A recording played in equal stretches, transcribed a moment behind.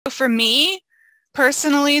For me,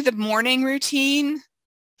 personally, the morning routine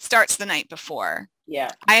starts the night before. Yeah.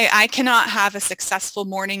 I cannot have a successful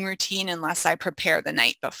morning routine unless I prepare the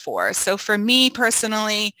night before. So for me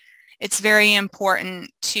personally, it's very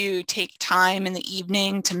important to take time in the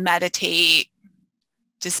evening to meditate,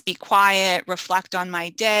 just be quiet, reflect on my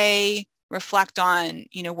day, reflect on,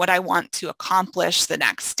 what I want to accomplish the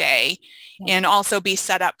next day, and also be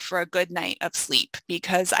set up for a good night of sleep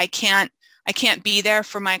because I can't be there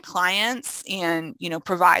for my clients and,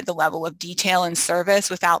 provide the level of detail and service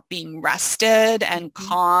without being rested and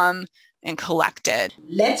calm and collected.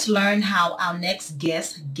 Let's learn how our next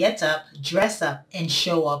guest gets up, dress up, and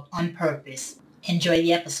show up on purpose. Enjoy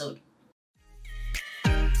the episode.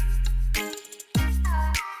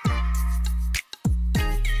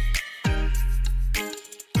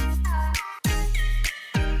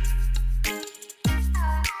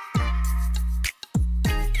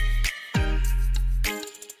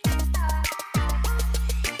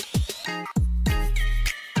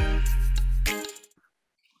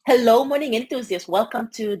 Hello, morning enthusiasts. Welcome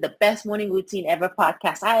to the Best Morning Routine Ever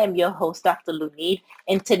podcast. I am your host, Dr. Lunid,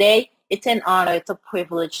 and today it's an honor, it's a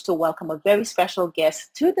privilege to welcome a very special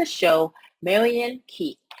guest to the show, Marianne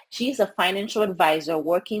Keith. She's a financial advisor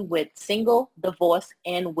working with single, divorced,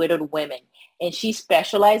 and widowed women, and she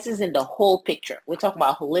specializes in the whole picture. We're talking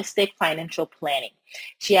about holistic financial planning.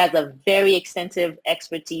 She has a very extensive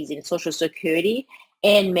expertise in Social Security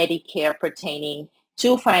and Medicare pertaining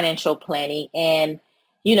to financial planning, and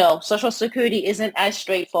Social Security isn't as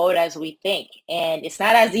straightforward as we think, and it's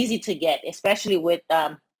not as easy to get, especially with,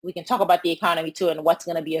 we can talk about the economy too and what's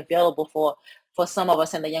going to be available for some of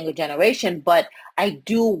us in the younger generation, but I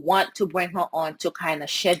do want to bring her on to kind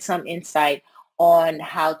of shed some insight on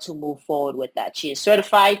how to move forward with that. She is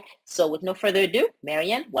certified, so with no further ado,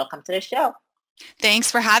 Marianne, welcome to the show.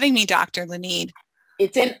 Thanks for having me, Dr. Lanid.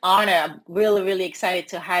 It's an honor. I'm really, really excited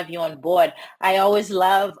to have you on board. I always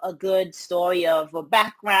love a good story of a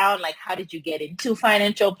background, like how did you get into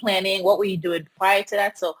financial planning? What were you doing prior to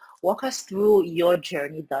that? So walk us through your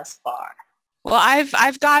journey thus far. Well,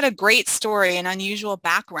 I've got a great story, an unusual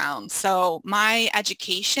background. So my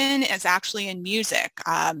education is actually in music.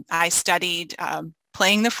 I studied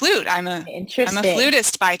playing the flute. I'm a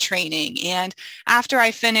flutist by training. And after I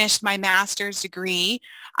finished my master's degree,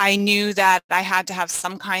 I knew that I had to have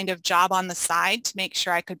some kind of job on the side to make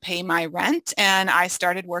sure I could pay my rent. And I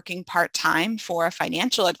started working part-time for a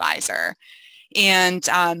financial advisor. And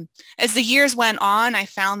as the years went on, I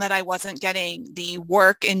found that I wasn't getting the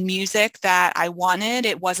work in music that I wanted.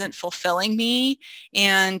 It wasn't fulfilling me.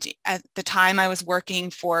 And at the time I was working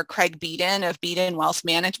for Craig Beaton of Beaton Wealth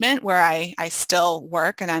Management, where I still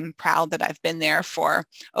work, and I'm proud that I've been there for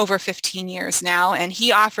over 15 years now. And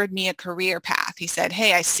he offered me a career path. He said,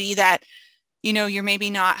 hey, I see that you're maybe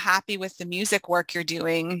not happy with the music work you're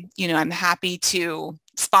doing. I'm happy to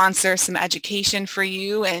sponsor some education for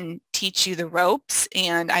you and teach you the ropes.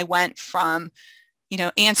 And I went from,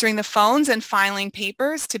 answering the phones and filing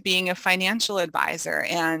papers to being a financial advisor.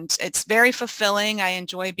 And it's very fulfilling. I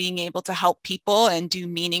enjoy being able to help people and do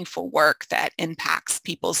meaningful work that impacts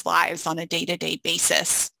people's lives on a day-to-day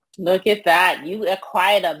basis. Look at that. You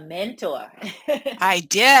acquired a mentor. I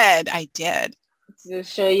did. To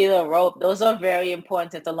show you the rope. Those are very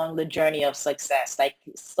important along the journey of success.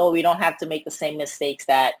 So we don't have to make the same mistakes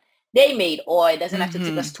that they made, or it doesn't have to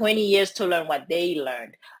take us 20 years to learn what they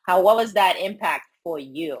learned. What was that impact for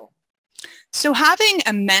you? So having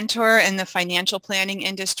a mentor in the financial planning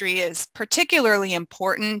industry is particularly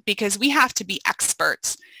important because we have to be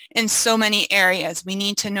experts in so many areas. We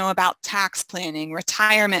need to know about tax planning,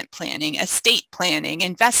 retirement planning, estate planning,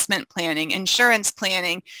 investment planning, insurance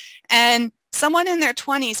planning, and someone in their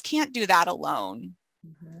 20s can't do that alone.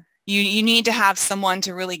 You need to have someone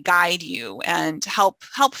to really guide you and help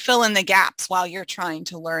fill in the gaps while you're trying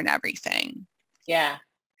to learn everything. Yeah,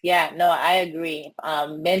 no, I agree.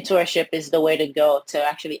 Mentorship is the way to go to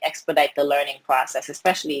actually expedite the learning process,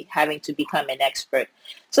 especially having to become an expert.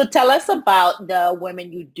 So tell us about the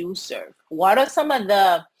women you do serve. What are some of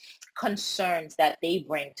the concerns that they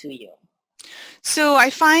bring to you? So I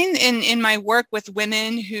find in my work with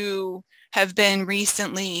women who have been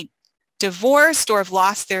recently divorced or have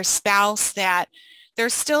lost their spouse, that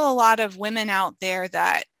there's still a lot of women out there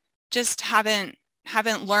that just haven't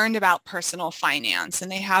learned about personal finance, and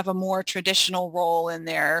they have a more traditional role in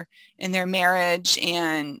their marriage,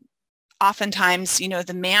 and oftentimes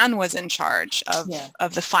the man was in charge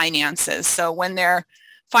of the finances. So when they're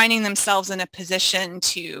finding themselves in a position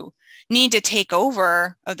to need to take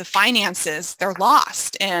over of the finances, they're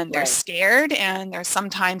lost and they're scared, and they're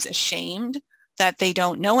sometimes ashamed that they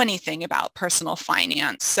don't know anything about personal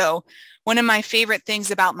finance. So one of my favorite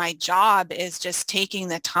things about my job is just taking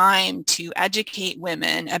the time to educate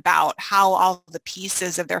women about how all the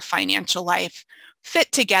pieces of their financial life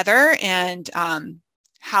fit together, and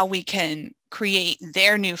how we can create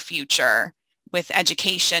their new future with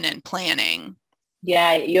education and planning.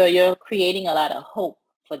 Yeah, you're creating a lot of hope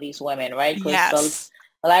for these women, right? Because Yes.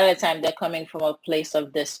 a lot of the time they're coming from a place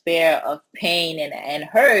of despair, of pain and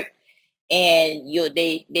hurt, and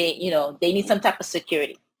they they need some type of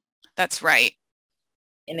security. That's right.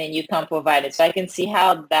 And then you can provide it. So I can see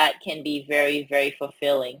how that can be very, very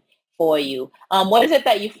fulfilling for you. What is it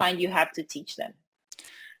that you find you have to teach them?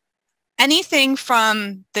 Anything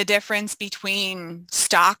from the difference between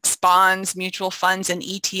stocks, bonds, mutual funds, and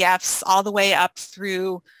ETFs, all the way up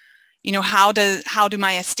through, how do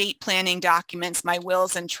my estate planning documents, my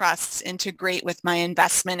wills and trusts integrate with my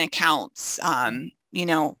investment accounts?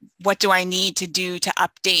 What do I need to do to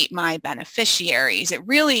update my beneficiaries? It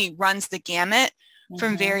really runs the gamut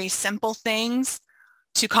from very simple things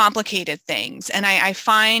to complicated things. And I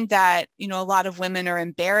find that, a lot of women are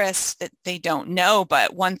embarrassed that they don't know.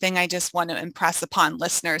 But one thing I just want to impress upon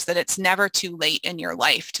listeners, that it's never too late in your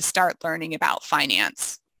life to start learning about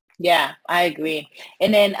finance. Yeah, I agree.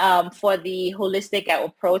 And then for the holistic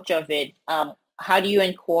approach of it, how do you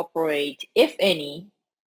incorporate, if any,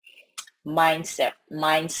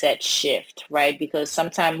 mindset shift, right? Because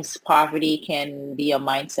sometimes poverty can be a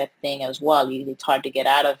mindset thing as well. It's hard to get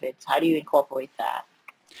out of it. How do you incorporate that?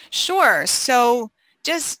 Sure. So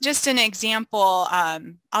just an example,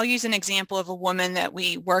 I'll use an example of a woman that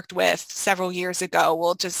we worked with several years ago.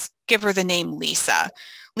 We'll just give her the name Lisa.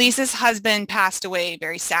 Lisa's husband passed away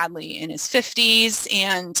very sadly in his 50s,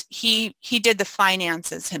 and he did the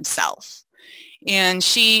finances himself. And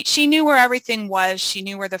she knew where everything was. She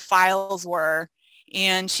knew where the files were,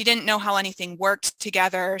 and she didn't know how anything worked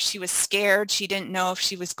together. She was scared. She didn't know if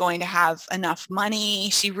she was going to have enough money.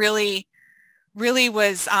 She really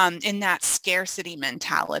was in that scarcity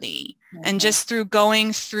mentality. And just through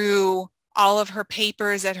going through all of her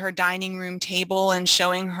papers at her dining room table and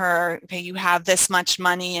showing her, okay, you have this much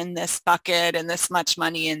money in this bucket and this much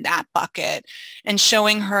money in that bucket, and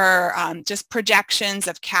showing her just projections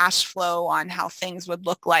of cash flow on how things would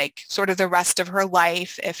look like sort of the rest of her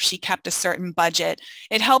life if she kept a certain budget.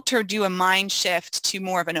 It helped her do a mind shift to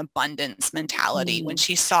more of an abundance mentality when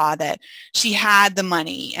she saw that she had the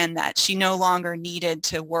money and that she no longer needed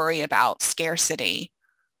to worry about scarcity.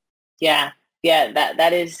 Yeah,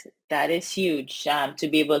 that is huge, to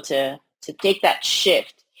be able to take that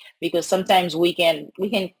shift, because sometimes we can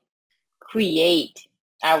create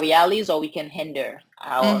our realities, or we can hinder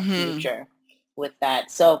our future with that.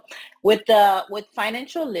 So with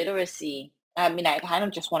financial literacy, I mean, I kind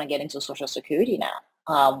of just want to get into Social Security now.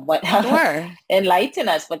 Sure. Enlighten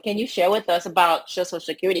us, but can you share with us about Social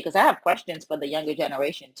Security? Because I have questions for the younger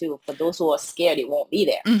generation too. For those who are scared it won't be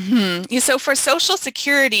there. Yeah, so for Social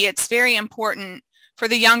Security, it's very important for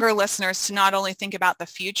the younger listeners to not only think about the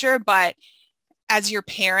future, but as your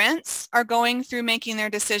parents are going through making their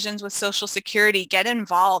decisions with Social Security, get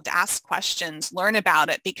involved, ask questions, learn about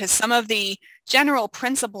it, because some of the general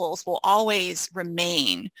principles will always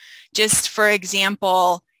remain. Just for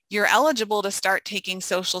example, you're eligible to start taking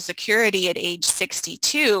Social Security at age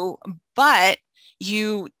 62, but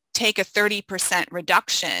you take a 30%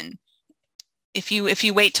 reduction. If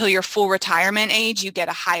you wait till your full retirement age, you get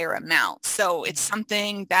a higher amount. So it's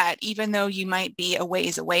something that even though you might be a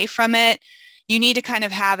ways away from it, you need to kind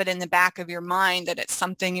of have it in the back of your mind that it's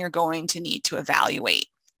something you're going to need to evaluate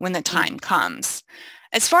when the time comes.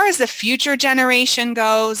 As far as the future generation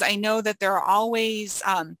goes, I know that there are always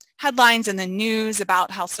headlines in the news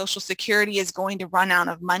about how Social Security is going to run out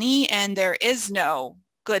of money, and there is no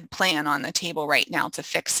good plan on the table right now to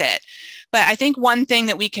fix it. But I think one thing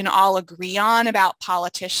that we can all agree on about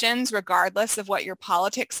politicians, regardless of what your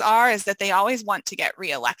politics are, is that they always want to get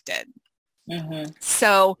reelected.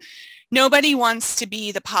 So nobody wants to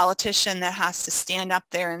be the politician that has to stand up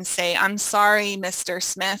there and say, I'm sorry, Mr.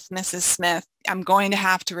 Smith, Mrs. Smith, I'm going to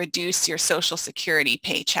have to reduce your Social Security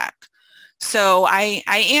paycheck. So I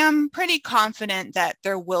am pretty confident that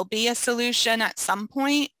there will be a solution at some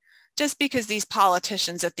point, just because these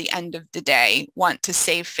politicians at the end of the day want to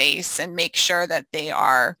save face and make sure that they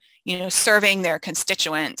are, serving their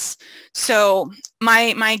constituents. So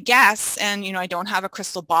my guess, and, I don't have a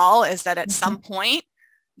crystal ball, is that at some point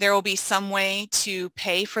there will be some way to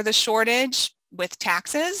pay for the shortage with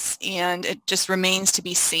taxes, and it just remains to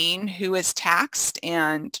be seen who is taxed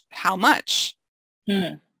and how much.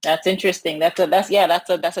 That's interesting. That's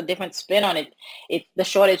a different spin on it. The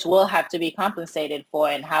shortage will have to be compensated for,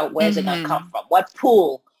 and where's it gonna come from? What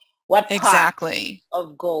pool, what pot Exactly.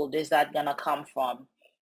 of gold is that gonna come from?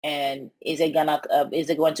 And is it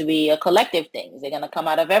going to be a collective thing? Is it going to come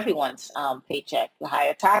out of everyone's paycheck, the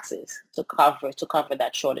higher taxes to cover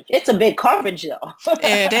that shortage? It's a big coverage though.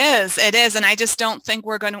 It is. And I just don't think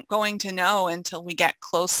we're going to know until we get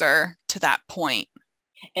closer to that point.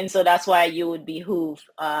 And so that's why you would behoove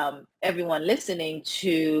everyone listening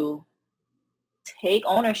to take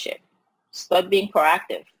ownership, start being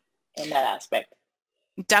proactive in that aspect.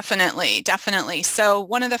 Definitely, definitely. So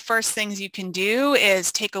one of the first things you can do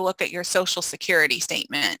is take a look at your Social Security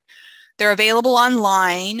statement. They're available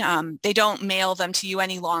online. They don't mail them to you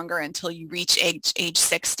any longer until you reach age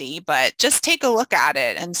 60, but just take a look at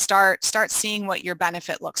it and start seeing what your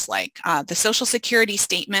benefit looks like. The Social Security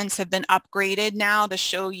statements have been upgraded now to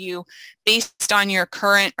show you, based on your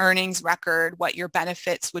current earnings record, what your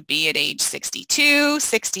benefits would be at age 62,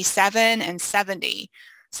 67, and 70.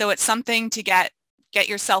 So it's something to get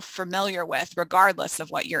yourself familiar with, regardless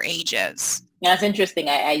of what your age is. That's interesting.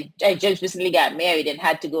 I just recently got married and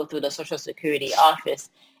had to go through the Social Security office.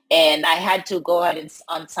 And I had to go ahead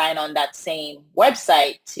and sign on that same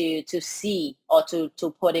website to see or to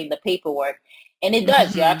put in the paperwork. And it does.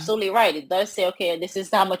 Mm-hmm. You're absolutely right. It does say, okay, this is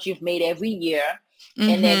how much you've made every year. Mm-hmm.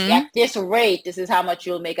 And then at this rate, this is how much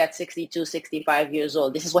you'll make at 62, 65 years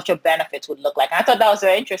old. This is what your benefits would look like. I thought that was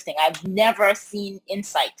very interesting. I've never seen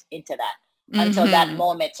insight into that until that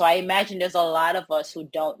moment. So I imagine there's a lot of us who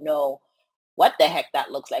don't know what the heck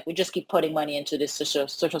that looks like. We just keep putting money into this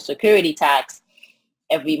social security tax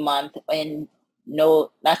every month and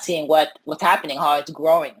not seeing what's happening, how it's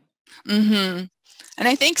growing. Mm-hmm. And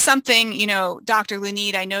I think something, Dr.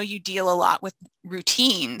 Lunid, I know you deal a lot with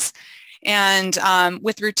routines. And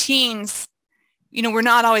with routines, we're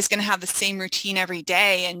not always going to have the same routine every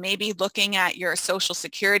day. And maybe looking at your Social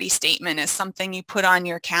Security statement is something you put on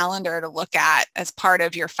your calendar to look at as part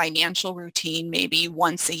of your financial routine, maybe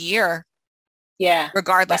once a year. Yeah.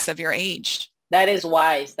 Regardless of your age. That is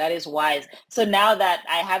wise. That is wise. So now that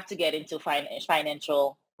I have to get into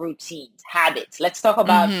financial routines, habits, let's talk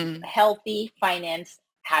about healthy finance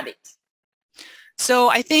habits. So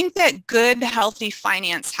I think that good, healthy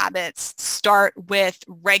finance habits start with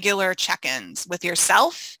regular check-ins with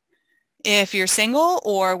yourself, if you're single,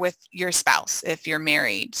 or with your spouse, if you're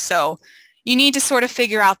married. So you need to sort of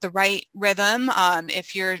figure out the right rhythm.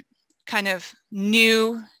 If you're kind of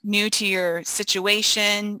new to your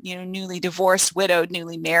situation, newly divorced, widowed,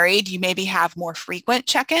 newly married, you maybe have more frequent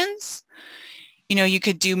check-ins. You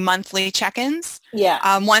could do monthly check-ins.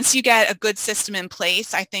 Yeah. Once you get a good system in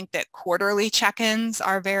place, I think that quarterly check-ins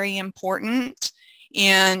are very important.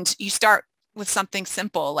 And you start with something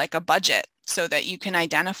simple like a budget so that you can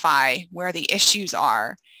identify where the issues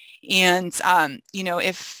are. And,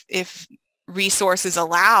 if resources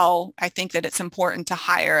allow, I think that it's important to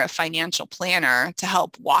hire a financial planner to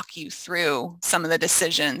help walk you through some of the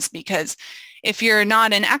decisions, because if you're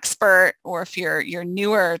not an expert or if you're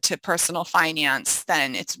newer to personal finance,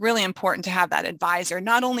 then it's really important to have that advisor,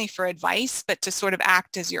 not only for advice, but to sort of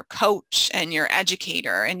act as your coach and your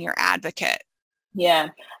educator and your advocate. Yeah,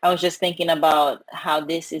 I was just thinking about how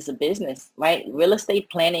this is a business, right? Real estate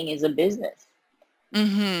planning is a business.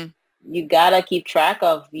 Mm-hmm. You gotta keep track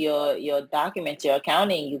of your documents, your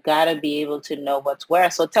accounting. You gotta be able to know what's where.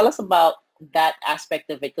 So tell us about that aspect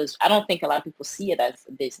of it, because I don't think a lot of people see it as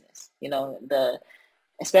a business.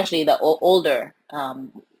 Especially the older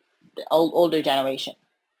generation.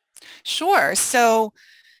 Sure. So,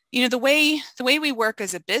 the way we work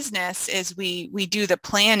as a business is we do the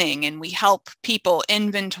planning and we help people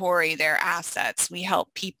inventory their assets. We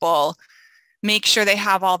help people make sure they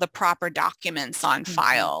have all the proper documents on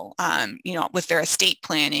file, with their estate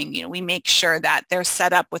planning. We make sure that they're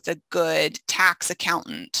set up with a good tax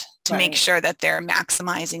accountant to make sure that they're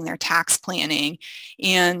maximizing their tax planning.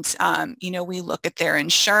 And, we look at their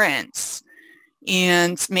insurance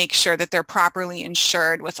and make sure that they're properly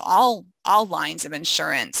insured with all lines of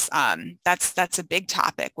insurance. That's a big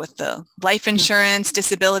topic with the life insurance,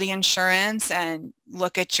 disability insurance, and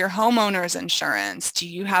look at your homeowner's insurance. Do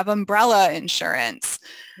you have umbrella insurance?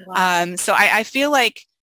 Wow. So I feel like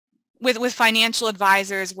with financial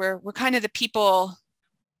advisors, we're kind of the people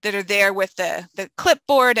that are there with the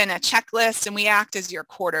clipboard and a checklist, and we act as your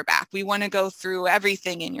quarterback. We want to go through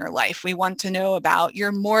everything in your life. We want to know about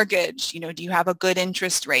your mortgage. Do you have a good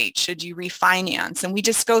interest rate? Should you refinance? And we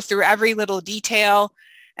just go through every little detail,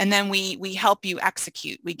 and then we help you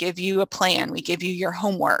execute. We give you a plan. We give you your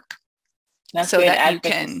homework so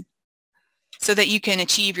that you can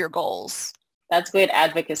achieve your goals. That's great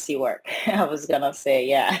advocacy work. I was going to say,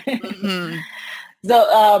 yeah. Mm-hmm.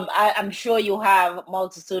 So I'm sure you have a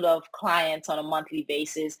multitude of clients on a monthly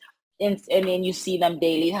basis, and then you see them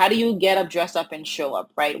daily. How do you get up, dress up, and show up,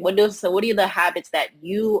 right? What are the habits that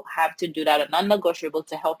you have to do that are non-negotiable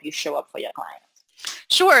to help you show up for your clients?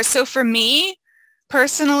 Sure. So for me,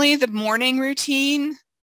 personally, the morning routine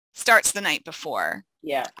starts the night before.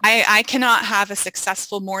 Yeah. I cannot have a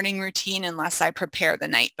successful morning routine unless I prepare the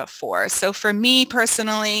night before. So for me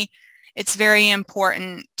personally, it's very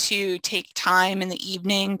important to take time in the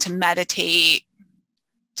evening to meditate,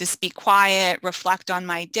 just be quiet, reflect on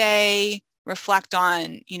my day, reflect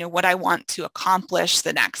on, what I want to accomplish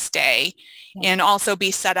the next day, and also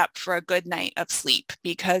be set up for a good night of sleep,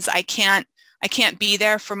 because I can't be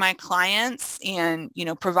there for my clients and,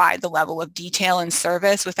 provide the level of detail and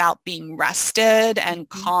service without being rested and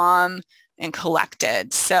calm and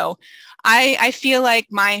collected. So I feel like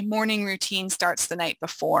my morning routine starts the night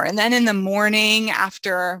before. And then in the morning,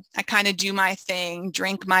 after I kind of do my thing,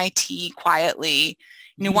 drink my tea quietly,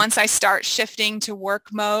 once I start shifting to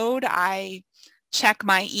work mode, I check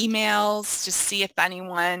my emails to see if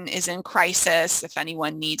anyone is in crisis, if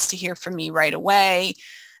anyone needs to hear from me right away.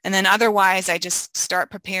 And then otherwise, I just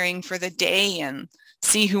start preparing for the day and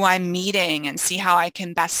see who I'm meeting and see how I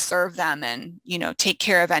can best serve them and, take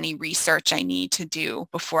care of any research I need to do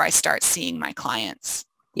before I start seeing my clients.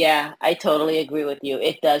 Yeah, I totally agree with you.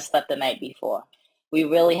 It does start the night before. We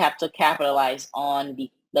really have to capitalize on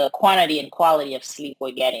the quantity and quality of sleep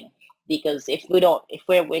we're getting, because if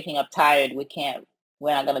we're waking up tired, we're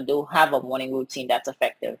not going to have a morning routine that's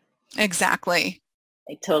effective. Exactly.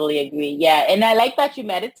 I totally agree. Yeah. And I like that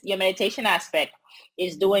your meditation aspect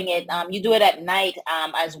is doing it. You do it at night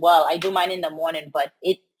as well. I do mine in the morning, but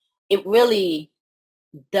it really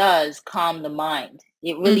does calm the mind.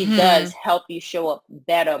 It really does help you show up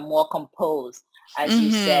better, more composed, as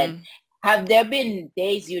you said. Have there been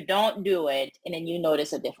days you don't do it and then you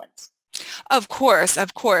notice a difference? Of course.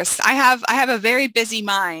 I have a very busy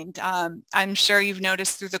mind. I'm sure you've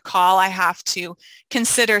noticed through the call, I have to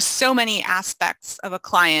consider so many aspects of a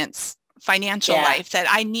client's financial life that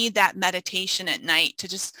I need that meditation at night to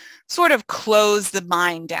just sort of close the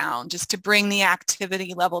mind down, just to bring the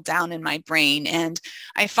activity level down in my brain. And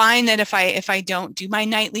I find that if I don't do my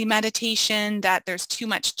nightly meditation, that there's too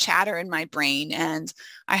much chatter in my brain and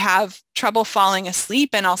I have trouble falling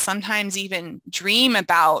asleep, and I'll sometimes even dream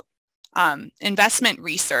about investment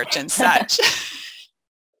research and such.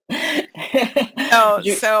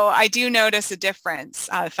 So I do notice a difference.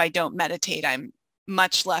 If I don't meditate, I'm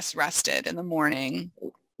much less rested in the morning.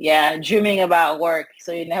 Yeah, dreaming about work,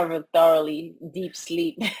 so you never thoroughly deep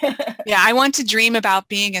sleep. Yeah, I want to dream about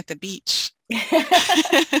being at the beach.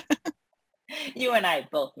 You and I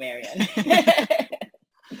both, Marian.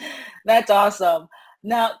 That's awesome.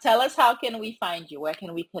 Now, tell us, how can we find you? Where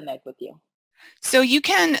can we connect with you? So you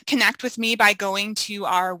can connect with me by going to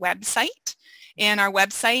our website. And our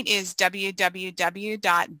website is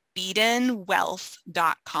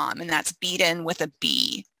www.beatonwealth.com. And that's Beaton with a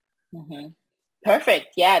B. Mm-hmm.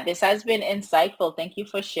 Perfect. Yeah, this has been insightful. Thank you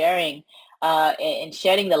for sharing and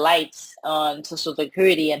shedding the lights on Social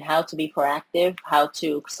Security and how to be proactive, how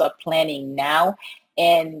to start planning now,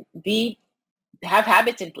 and have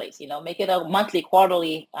habits in place. Make it a monthly,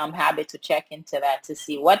 quarterly habit to check into that to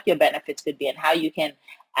see what your benefits could be and how you can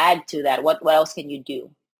add to that. What else can you do?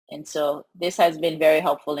 And so this has been very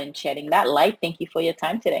helpful in shedding that light. Thank you for your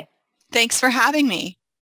time today. Thanks for having me.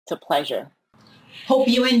 It's a pleasure. Hope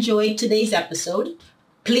you enjoyed today's episode.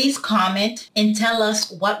 Please comment and tell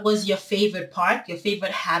us what was your favorite part, your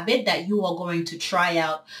favorite habit that you are going to try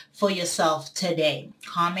out for yourself today.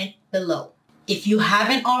 Comment below. If you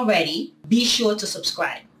haven't already, be sure to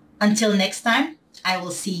subscribe. Until next time, I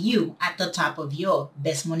will see you at the top of your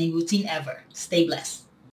best morning routine ever. Stay blessed.